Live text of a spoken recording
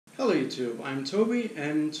Hello YouTube, I'm Toby,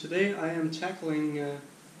 and today I am tackling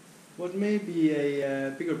what may be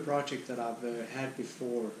a bigger project that I've had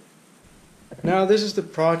before. Now this is the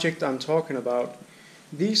project I'm talking about.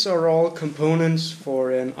 These are all components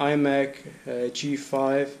for an iMac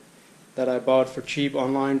G5 that I bought for cheap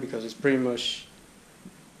online because it's pretty much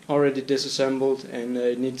already disassembled and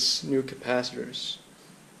it needs new capacitors.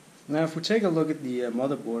 Now if we take a look at the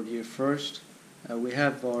motherboard here first, we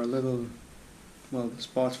have our little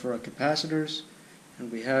spots for our capacitors,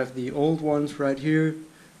 and we have the old ones right here.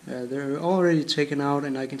 They're already taken out,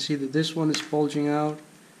 and I can see that this one is bulging out.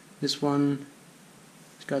 This one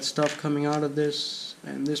has got stuff coming out of this,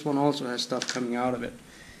 and this one also has stuff coming out of it.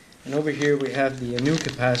 And over here we have the new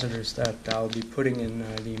capacitors that I'll be putting in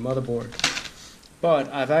the motherboard.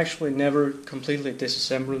 But I've actually never completely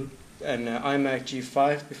disassembled an iMac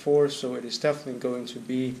G5 before, so it is definitely going to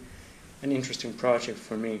be an interesting project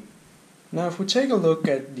for me. Now if we take a look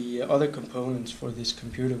at the other components for this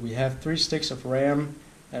computer, we have 3 sticks of RAM,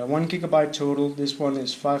 1 gigabyte total. This one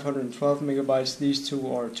is 512 megabytes, these two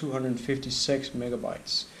are 256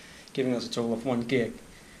 megabytes, giving us a total of 1 gig.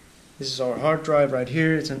 This is our hard drive right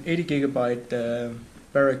here. It's an 80 gigabyte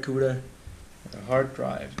Barracuda hard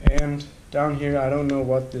drive. And down here, I don't know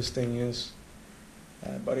what this thing is,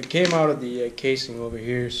 but it came out of the casing over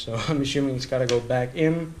here, so I'm assuming it's got to go back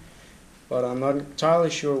in. But I'm not entirely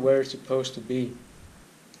sure where it's supposed to be.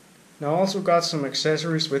 Now I also got some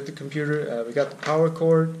accessories with the computer. We got the power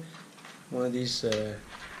cord, one of these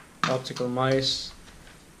optical mice,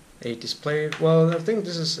 a display, I think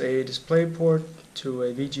this is a display port to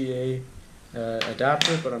a VGA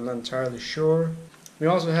adapter, but I'm not entirely sure. We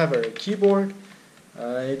also have a keyboard.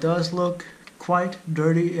 It does look quite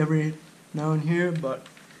dirty every now and here, but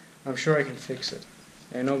I'm sure I can fix it.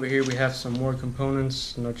 And over here we have some more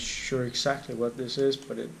components. I'm not sure exactly what this is,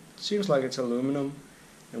 but it seems like it's aluminum.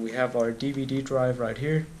 And we have our DVD drive right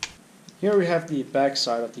here. Here we have the back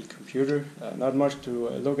side of the computer. Not much to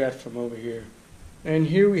look at from over here. And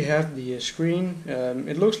here we have the screen.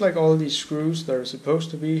 It looks like all these screws that are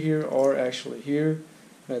supposed to be here are actually here.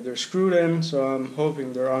 They're screwed in, so I'm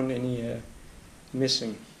hoping there aren't any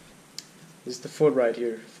missing. This is the foot right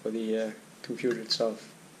here for the computer itself.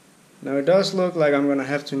 Now it does look like I'm going to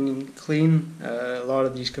have to clean a lot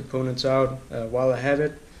of these components out while I have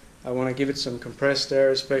it. I want to give it some compressed air,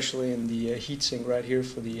 especially in the heatsink right here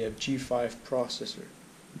for the G5 processor.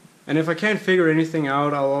 And if I can't figure anything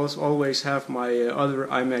out, I'll always have my other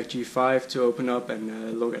iMac G5 to open up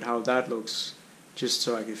and look at how that looks, just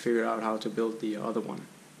so I can figure out how to build the other one.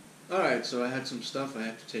 Alright, so I had some stuff I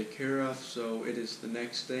had to take care of, so it is the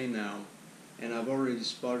next day now. And I've already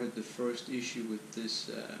spotted the first issue with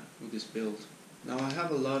this build. Now I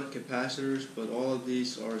have a lot of capacitors, but all of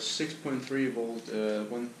these are 6.3 volt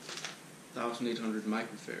 1800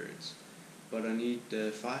 microfarads. But I need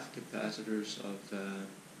 5 capacitors of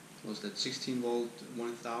 16 volt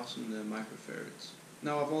 1000 microfarads.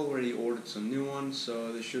 Now I've already ordered some new ones,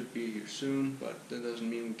 so they should be here soon, but that doesn't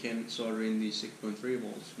mean we can't solder in the 6.3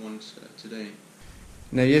 volts ones today.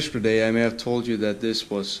 Now yesterday I may have told you that this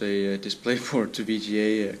was a DisplayPort to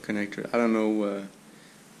VGA connector. I don't know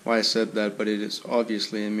why I said that, but it is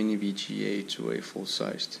obviously a mini VGA to a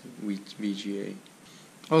full-sized VGA.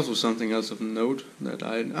 Also something else of note that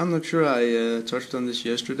I'm not sure I touched on this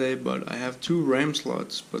yesterday, but I have 2 RAM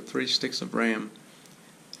slots but 3 sticks of RAM.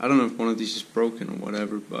 I don't know if one of these is broken or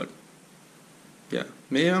whatever, but yeah,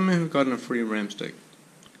 maybe I may have gotten a free RAM stick.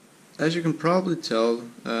 As you can probably tell,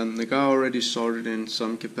 the guy already soldered in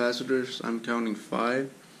some capacitors. I'm counting 5,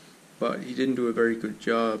 but he didn't do a very good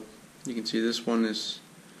job. You can see this one is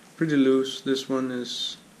pretty loose. This one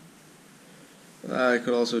is, I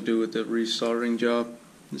could also do with the resoldering job.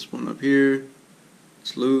 This one up here,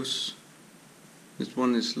 it's loose. This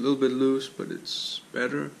one is a little bit loose, but it's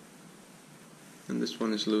better. And this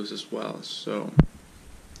one is loose as well. So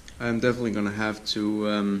I'm definitely gonna have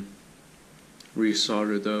to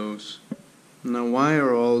resolder those. Now why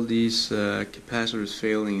are all these capacitors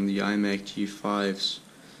failing in the iMac G5s?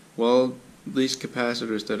 Well, these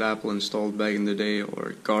capacitors that Apple installed back in the day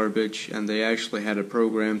are garbage, and they actually had a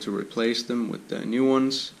program to replace them with the new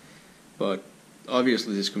ones, but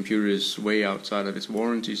obviously this computer is way outside of its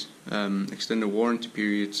warranties, extended warranty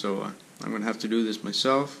period, so I'm gonna have to do this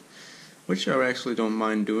myself, which I actually don't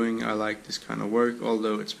mind doing. I like this kind of work,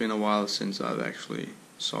 although it's been a while since I've actually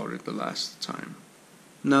soldered the last time.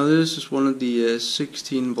 Now this is one of the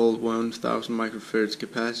 16 volt 1000 microfarads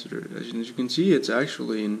capacitor. As you can see, it's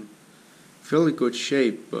actually in fairly good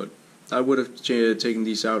shape, but I would have taken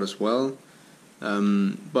these out as well.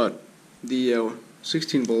 But the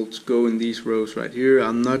 16 volts go in these rows right here.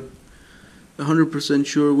 I'm not 100%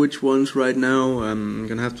 sure which ones right now. I'm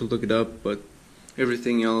gonna have to look it up, but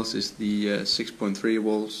everything else is the 6.3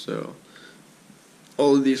 volts. So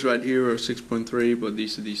all of these right here are 6.3, but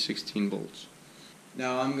these are the 16 volts.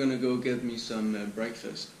 Now I'm gonna go get me some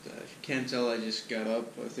breakfast. If you can't tell, I just got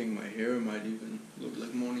up. I think my hair might even look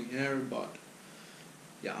like morning hair, but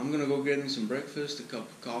yeah, I'm gonna go get me some breakfast, a cup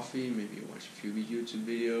of coffee, maybe watch a few YouTube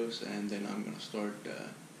videos, and then I'm gonna start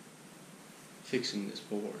fixing this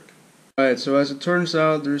board. Alright, so as it turns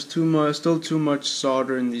out, there's still too much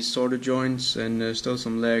solder in these solder joints, and there's still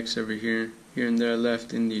some legs over here and there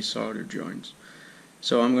left in these solder joints.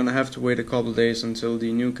 So I'm gonna have to wait a couple days until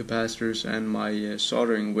the new capacitors and my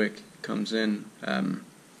soldering wick comes in.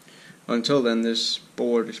 Until then, this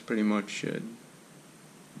board is pretty much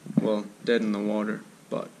well, dead in the water.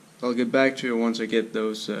 But I'll get back to you once I get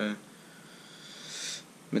those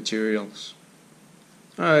materials.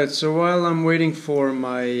 Alright, so while I'm waiting for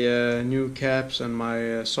my new caps and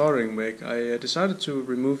my soldering wick, I decided to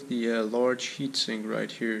remove the large heatsink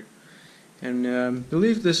right here. And I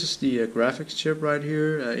believe this is the graphics chip right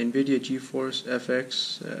here, NVIDIA GeForce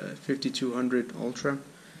FX 5200 Ultra.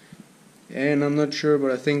 And I'm not sure, but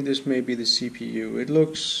I think this may be the CPU. It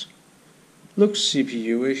looks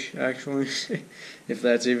CPU-ish, actually, if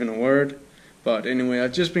that's even a word. But anyway,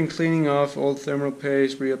 I've just been cleaning off old thermal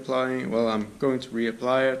paste, reapplying. Well, I'm going to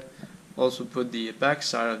reapply it. Also put the back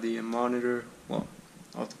side of the monitor, well,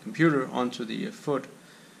 of the computer onto the foot,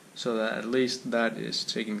 so that at least that is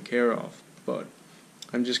taken care of. But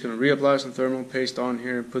I'm just going to reapply some thermal paste on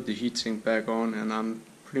here, put the heatsink back on, and I'm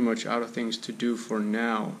pretty much out of things to do for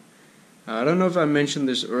now. I don't know if I mentioned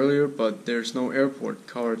this earlier, but there's no airport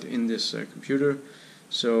card in this computer,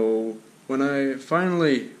 so when I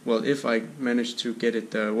finally, well, if I manage to get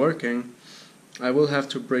it working, I will have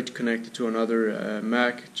to bridge connect it to another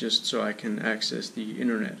Mac just so I can access the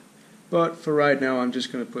internet. But for right now, I'm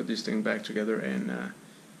just going to put this thing back together and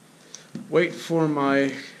wait for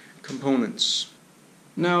my components.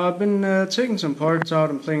 Now I've been taking some parts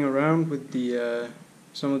out and playing around with the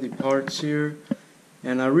some of the parts here,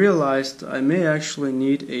 and I realized I may actually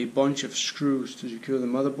need a bunch of screws to secure the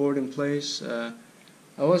motherboard in place.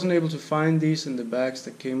 I wasn't able to find these in the bags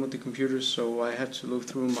that came with the computer, so I had to look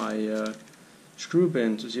through my screw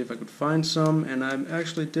bin to see if I could find some, and I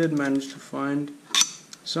actually did manage to find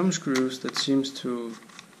some screws that seems to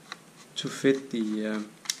fit the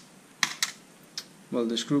well,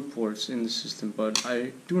 the screw ports in the system, but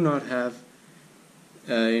I do not have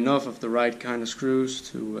enough of the right kind of screws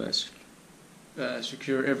to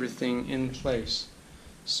secure everything in place.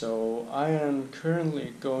 So I am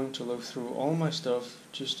currently going to look through all my stuff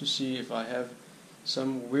just to see if I have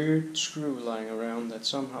some weird screw lying around that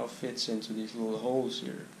somehow fits into these little holes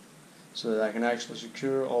here, so that I can actually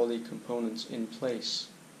secure all the components in place.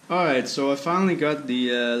 Alright, so I finally got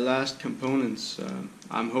the last components,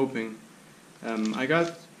 I'm hoping. I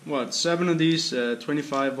got, what, 7 of these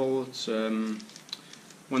 25 volts, 1000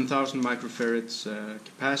 microfarads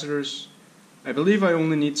capacitors. I believe I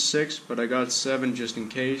only need 6, but I got 7 just in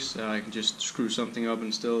case. I can just screw something up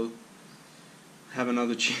and still have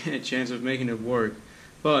another chance of making it work.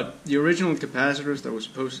 But the original capacitors that were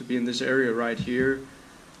supposed to be in this area right here,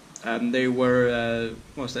 they were,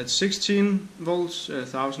 what's that, 16 volts,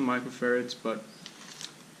 1000 microfarads, but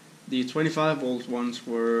the 25 volt ones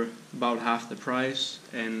were about half the price,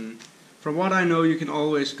 and from what I know, you can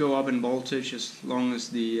always go up in voltage as long as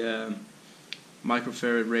the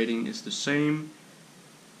microfarad rating is the same,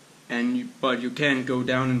 but you can go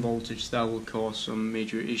down in voltage. That will cause some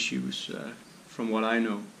major issues, from what I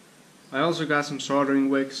know. I also got some soldering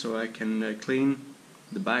wicks so I can clean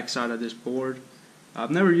the back side of this board. I've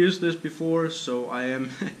never used this before, so I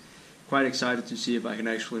am quite excited to see if I can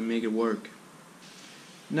actually make it work.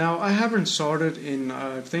 Now, I haven't soldered in,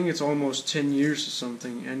 I think it's almost 10 years or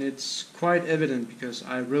something, and it's quite evident because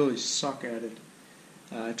I really suck at it.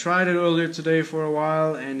 I tried it earlier today for a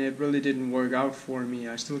while, and it really didn't work out for me.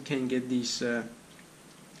 I still can't get these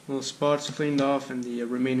little spots cleaned off and the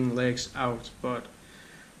remaining legs out, but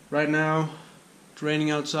right now it's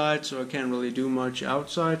raining outside, so I can't really do much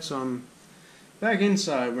outside, so I'm back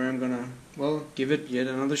inside where I'm gonna, well, give it yet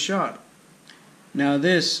another shot. Now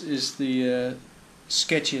this is the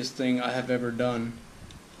sketchiest thing I have ever done.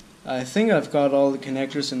 I think I've got all the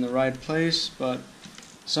connectors in the right place, but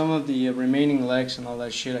some of the remaining legs and all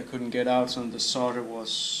that shit I couldn't get out. Some of the solder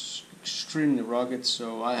was extremely rugged,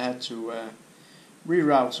 so I had to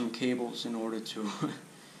reroute some cables in order to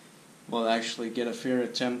well, actually get a fair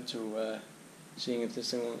attempt to seeing if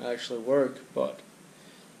this thing will actually work. But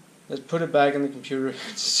let's put it back in the computer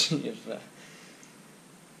to see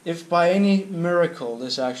if by any miracle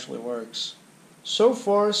this actually works. So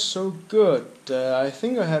far so good. I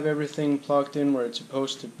think I have everything plugged in where it's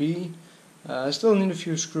supposed to be. I still need a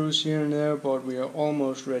few screws here and there, but we are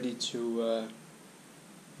almost ready to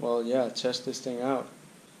well, yeah, test this thing out.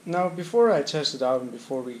 Now, before I test it out and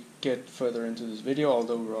before we get further into this video,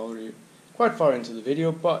 although we're already quite far into the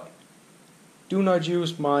video, but do not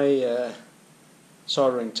use my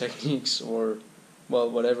soldering techniques, or, well,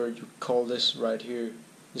 whatever you call this right here,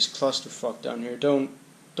 this clusterfuck down here. Don't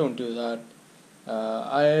do that.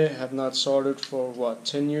 I have not soldered for, what,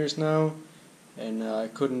 10 years now, and I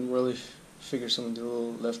couldn't really figure some of the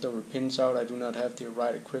little leftover pins out. I do not have the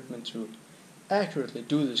right equipment to accurately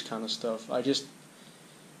do this kind of stuff. I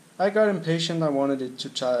got impatient. I wanted it to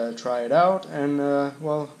try it out, and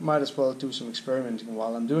well, might as well do some experimenting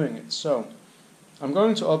while I'm doing it. So I'm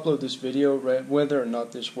going to upload this video whether or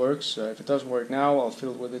not this works. If it doesn't work now, I'll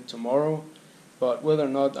fiddle with it tomorrow, but whether or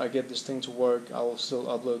not I get this thing to work, I will still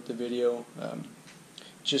upload the video,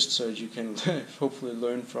 just so you can hopefully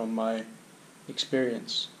learn from my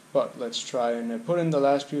experience. But let's try and put in the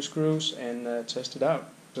last few screws and test it out.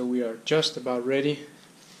 So we are just about ready.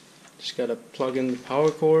 Just gotta plug in the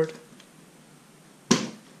power cord.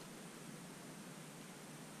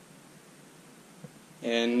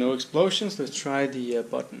 And no explosions. Let's try the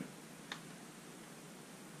button.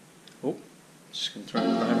 Oh, just gonna turn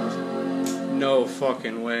the light off. No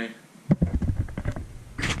fucking way.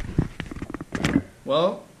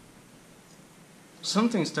 Well,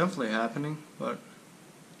 something's definitely happening, but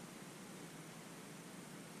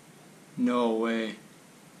no way.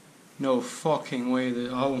 No fucking way that,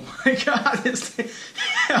 oh my god, this thing,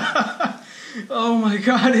 oh my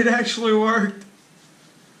god, it actually worked.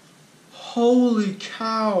 Holy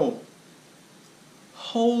cow.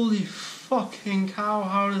 Holy fucking cow,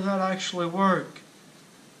 how did that actually work?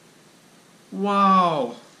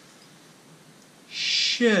 Wow.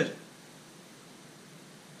 Shit.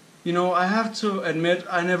 You know, I have to admit,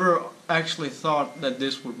 I never actually thought that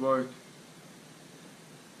this would work.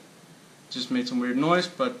 Just made some weird noise,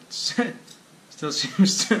 but still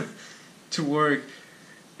seems to work.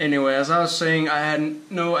 Anyway, as I was saying, I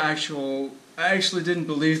actually didn't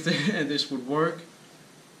believe that this would work.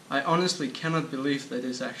 I honestly cannot believe that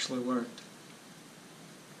this actually worked.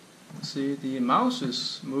 See, the mouse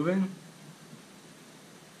is moving.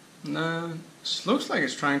 No, this looks like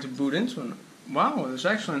it's trying to boot into it. Wow, there's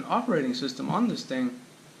actually an operating system on this thing.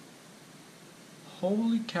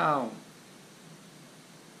 Holy cow.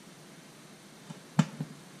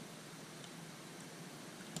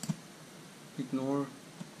 Ignore.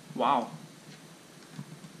 Wow.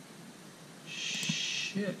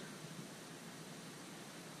 Shit.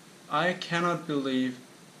 I cannot believe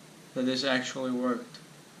that this actually worked.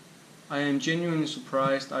 I am genuinely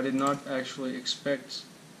surprised. I did not actually expect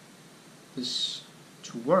this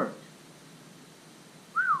to work.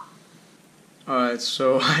 Alright,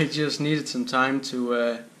 so I just needed some time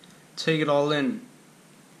to take it all in.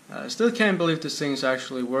 I still can't believe this thing is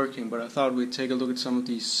actually working, but I thought we'd take a look at some of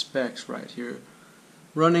these specs right here.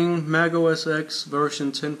 Running Mac OS X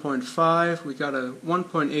version 10.5, we got a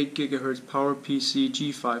 1.8 GHz PowerPC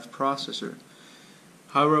G5 processor.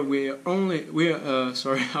 However, we only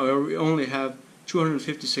have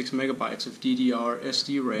 256 megabytes of DDR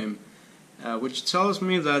SD RAM, which tells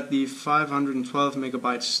me that the 512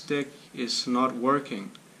 megabyte stick is not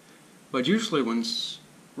working. But usually when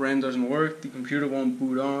RAM doesn't work, the computer won't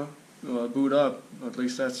boot up. At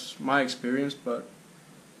least that's my experience, but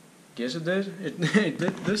guess it did. It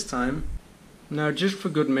did this time. Now, just for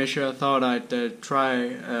good measure, I thought I'd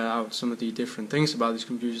try out some of the different things about these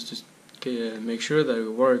computers to make sure that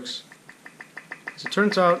it works. As it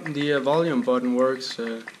turns out, the volume button works.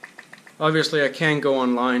 Obviously, I can't go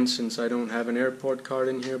online since I don't have an airport card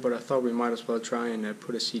in here, but I thought we might as well try and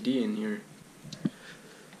put a CD in here.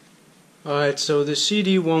 Alright, so the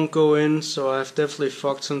CD won't go in, so I've definitely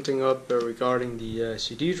fucked something up regarding the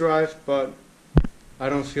CD drive, but I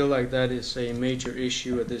don't feel like that is a major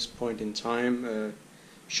issue at this point in time.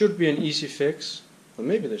 Should be an easy fix. Well,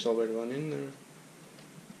 maybe there's already one in there.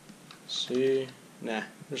 See? Nah,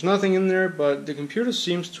 there's nothing in there, but the computer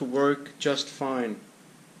seems to work just fine.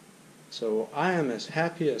 So I am as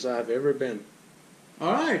happy as I've ever been.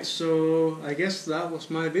 Alright, so I guess that was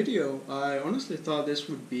my video. I honestly thought this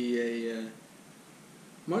would be a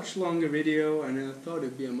much longer video, and I thought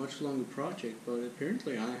it'd be a much longer project, but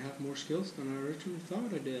apparently I have more skills than I originally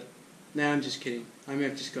thought I did. Nah, I'm just kidding. I may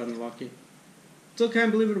have just gotten lucky. Still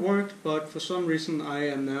can't believe it worked, but for some reason I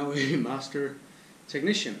am now a master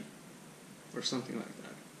technician, or something like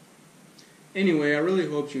that. Anyway, I really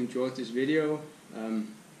hope you enjoyed this video.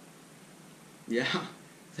 Yeah,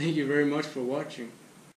 thank you very much for watching.